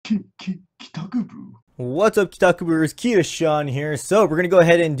What's up, KitaSean? KitaSean here. So we're gonna go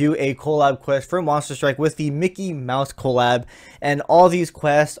ahead and do a collab quest for Monster Strike with the Mickey Mouse collab, and all these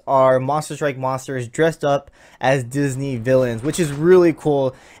quests are Monster Strike monsters dressed up as Disney villains, which is really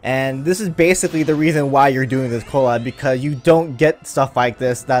cool. And this is basically the reason why you're doing this collab, because you don't get stuff like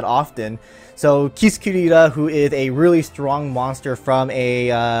this that often. So Kiskill Lyla, who is a really strong monster from a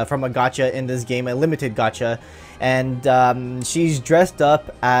gacha in this game, a limited gacha, and she's dressed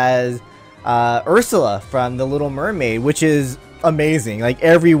up as Ursula from The Little Mermaid, which is amazing. Like,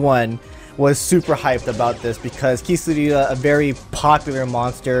 everyone was super hyped about this because Kiskill Lyla, a very popular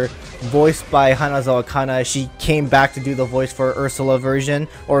monster, voiced by Hanazawa Kana. She came back to do the voice for Ursula version,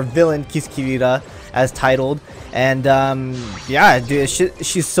 or villain Kiskill Lyla as titled. And yeah, dude,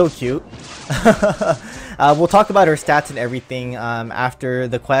 she's so cute. We'll talk about her stats and everything after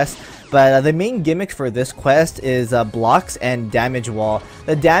the quest. But the main gimmick for this quest is blocks and damage wall.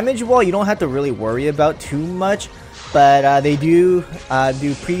 The damage wall you don't have to really worry about too much, but they do a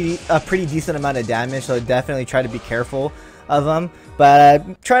pretty decent amount of damage, so definitely try to be careful of them.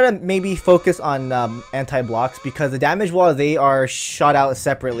 But try to maybe focus on anti-blocks, because the damage wall, they are shot out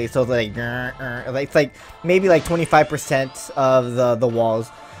separately, so it's like maybe like 25% of the walls.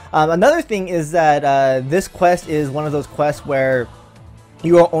 Another thing is that this quest is one of those quests where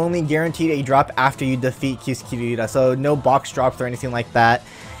you are only guaranteed a drop after you defeat Kiskill Lyla, so no box drops or anything like that.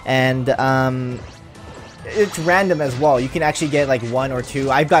 And it's random as well. You can actually get like 1 or 2.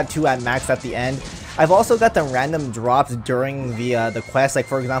 I've got 2 at max at the end. I've also got the random drops during the quest, like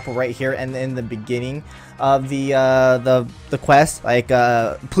for example right here and in the beginning of the quest, like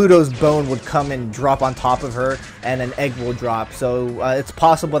Pluto's bone would come and drop on top of her, and an egg will drop. So it's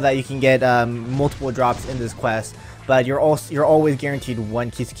possible that you can get multiple drops in this quest, but you're always guaranteed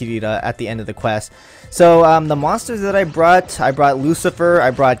 1 Kiskill Lyla at the end of the quest. So the monsters that I brought Lucifer,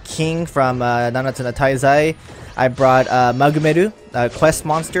 I brought King from Nanatsu no Taizai, I brought Magumeru, quest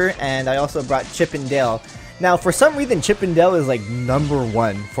monster, and I also brought Chip and Dale. Now, for some reason, Chip and Dale is like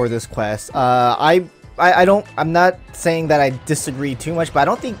 #1 for this quest. I'm not saying that I disagree too much, but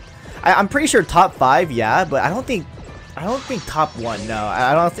I'm pretty sure top 5, yeah, but I don't think top 1. No,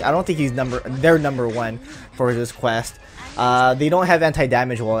 I don't think they're #1 for this quest. They don't have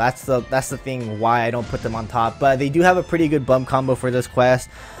anti-damage wall. That's the thing why I don't put them on top. But they do have a pretty good bump combo for this quest.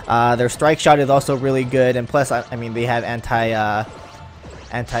 Their strike shot is also really good, and plus, I mean, they have anti-block.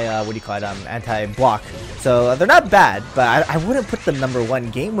 So they're not bad, but I wouldn't put them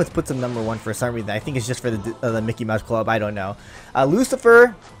 #1. Game with puts them #1 for some reason. I think it's just for the Mickey Mouse Club. I don't know.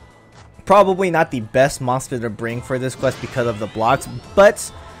 Lucifer, probably not the best monster to bring for this quest because of the blocks,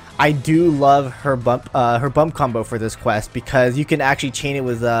 but I do love her bump combo for this quest, because you can actually chain it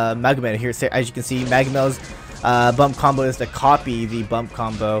with Magumeru. Here, as you can see, Magumeru's bump combo is to copy the bump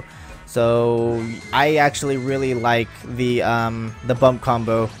combo. So I actually really like the bump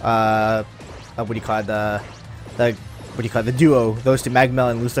combo. The duo, those two,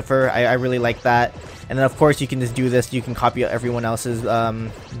 Magumeru and Lucifer. I really like that. And then of course you can just do this. You can copy everyone else's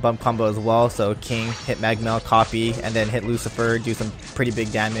bump combo as well. So King, hit Magumeru, copy, and then hit Lucifer, do some pretty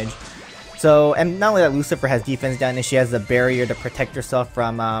big damage. So, and not only that, Lucifer has defense down, and she has the barrier to protect herself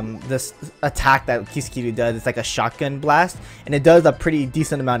from this attack that Kiskill Lyla does. It's like a shotgun blast, and it does a pretty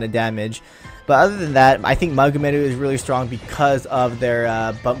decent amount of damage. But other than that, I think Magumeru is really strong because of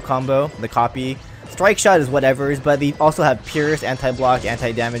their bump combo, the copy. Strike shot is whatever, but they also have Pierce, anti-block,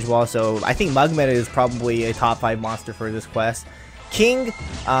 anti-damage wall, so I think Magumeru is probably a top 5 monster for this quest. King,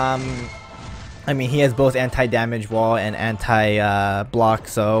 I mean, he has both anti-damage wall and anti-block,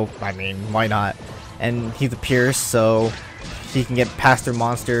 so, I mean, why not? And he's a Pierce, so he can get past their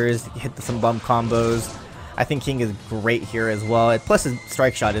monsters, hit some bump combos. I think King is great here as well, plus his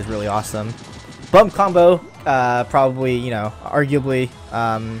strike shot is really awesome. Bump combo, probably, you know, arguably,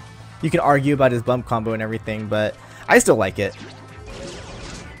 you can argue about his bump combo and everything, but I still like it.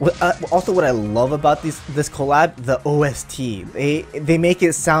 Also, what I love about this collab, the OST. They make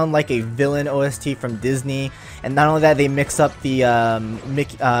it sound like a villain OST from Disney, and not only that, they mix up the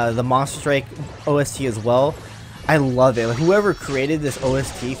Monster Strike OST as well. I love it. Like, whoever created this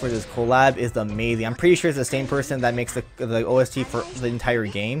OST for this collab is amazing. I'm pretty sure it's the same person that makes the OST for the entire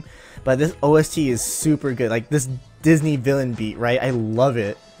game, but this OST is super good. Like, this Disney villain beat, right? I love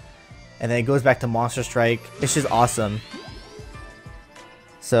it. And then it goes back to Monster Strike. It's just awesome.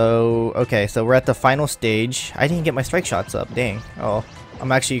 So, okay, so we're at the final stage. I didn't get my strike shots up, dang. Oh,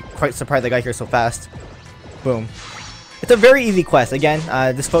 I'm actually quite surprised I got here so fast. Boom. It's a very easy quest. Again,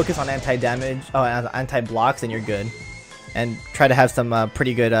 just focus on anti-damage, anti-blocks, and you're good. And try to have some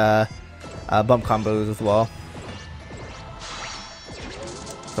pretty good bump combos as well.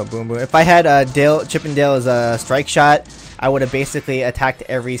 So So boom, boom. If I had Chip and Dale's strike shot, I would have basically attacked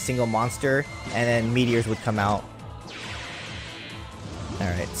every single monster, and then meteors would come out.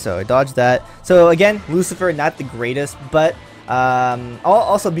 Alright, so I dodged that. So again, Lucifer, not the greatest, but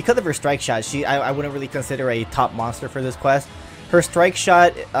also because of her strike shot, I wouldn't really consider a top monster for this quest. Her strike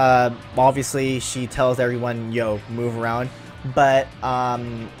shot, obviously, she tells everyone, yo, move around. But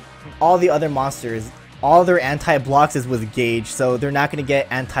all the other monsters, all their anti-blocks is with gauge, so they're not going to get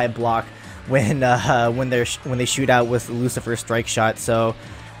anti-block when they shoot out with Lucifer's strike shot. So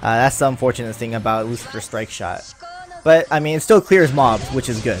that's the unfortunate thing about Lucifer's strike shot. But I mean, it still clears mobs, which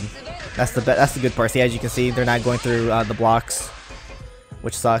is good. That's the good part. See, as you can see, they're not going through the blocks,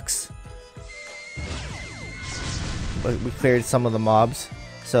 which sucks. But we cleared some of the mobs,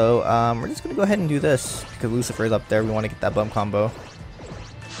 so we're just gonna go ahead and do this because Lucifer's up there. We want to get that bump combo.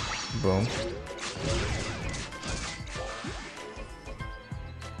 Boom.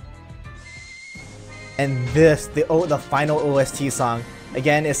 And this, the final OST song.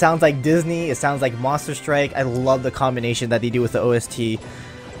 Again, it sounds like Disney, it sounds like Monster Strike. I love the combination that they do with the OST.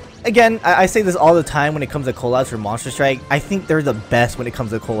 Again, I say this all the time when it comes to collabs for Monster Strike. I think they're the best when it comes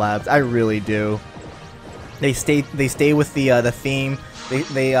to collabs. I really do. They stay with the theme.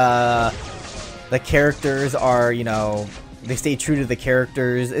 The characters are, you know, they stay true to the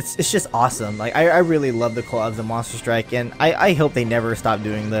characters. It's just awesome. Like I really love the collabs of Monster Strike, and I hope they never stop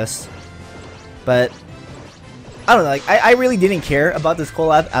doing this. But I don't know, like, I really didn't care about this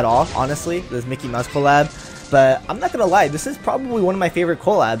collab at all, honestly, this Mickey Mouse collab, but I'm not gonna lie, this is probably one of my favorite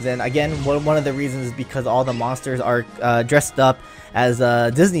collabs, and again, one of the reasons is because all the monsters are dressed up as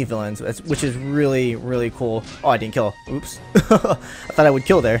Disney villains, which is really, really cool. Oh, I didn't kill. Oops. I thought I would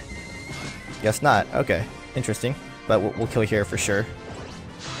kill there. Guess not. Okay, interesting, but we'll kill here for sure.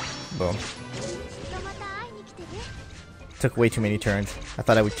 Boom. Took way too many turns. I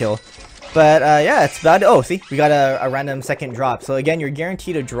thought I would kill. But yeah, it's about it. Oh, see, we got a random second drop. So again, you're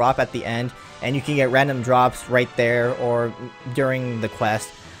guaranteed a drop at the end, and you can get random drops right there or during the quest.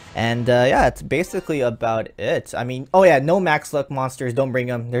 And yeah, it's basically about it. I mean, oh yeah, no max luck monsters, don't bring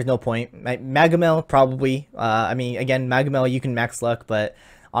them. There's no point. Magamel probably. I mean, again, Magamel you can max luck, but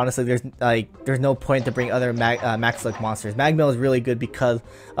honestly, there's no point to bring other max luck monsters. Magamel is really good because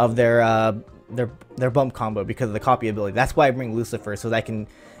of their bump combo, because of the copy ability. That's why I bring Lucifer, so that I can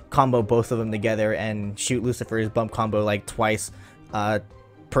combo both of them together and shoot Lucifer's bump combo like twice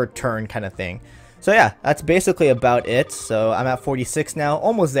per turn kind of thing. So yeah, that's basically about it. So I'm at 46 now,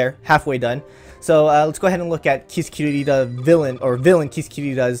 almost there, halfway done. So let's go ahead and look at Kiskill Lyla villain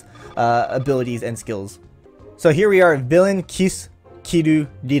Kiskill Lyla's abilities and skills. So here we are, villain Kiskill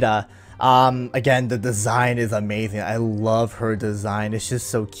Lyla. Again, the design is amazing. I love her design. It's just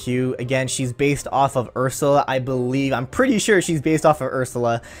so cute. Again, she's based off of Ursula, I believe. I'm pretty sure she's based off of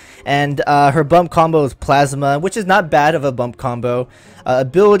Ursula. And her bump combo is Plasma, which is not bad of a bump combo.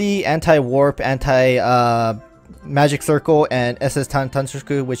 Ability, anti-warp, anti-magic circle, and SS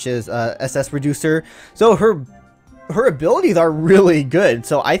Tansuku, which is SS reducer. So her abilities are really good.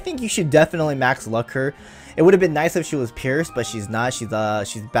 So I think you should definitely max luck her. It would have been nice if she was pierced, but she's not. She's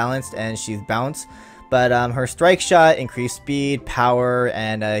balanced and she's bounced. But her strike shot, increased speed, power,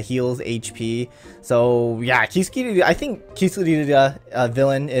 and heals HP. So yeah, I think Kiskill Lyla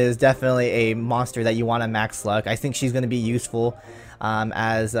villain is definitely a monster that you want to max luck. I think she's going to be useful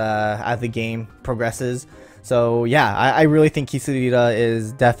as the game progresses. So yeah, I really think Kiskill Lyla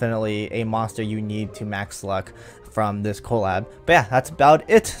is definitely a monster you need to max luck from this collab. But yeah, that's about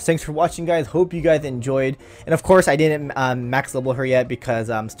it. Thanks for watching, guys. Hope you guys enjoyed. And of course, I didn't max level her yet because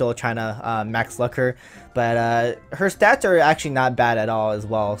I'm still trying to max luck her. But her stats are actually not bad at all as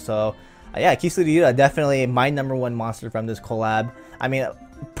well. So yeah, Kiskill Lyla, definitely my #1 monster from this collab. I mean,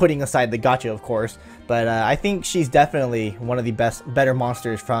 putting aside the gacha, of course. But I think she's definitely one of the better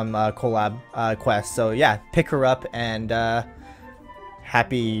monsters from collab quest. So yeah, pick her up, and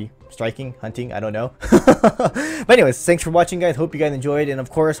happy striking, hunting, I don't know. But anyways, thanks for watching, guys. Hope you guys enjoyed, and of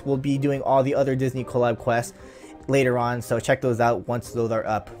course we'll be doing all the other Disney collab quests later on, so check those out once those are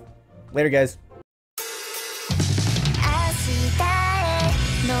up. Later, guys.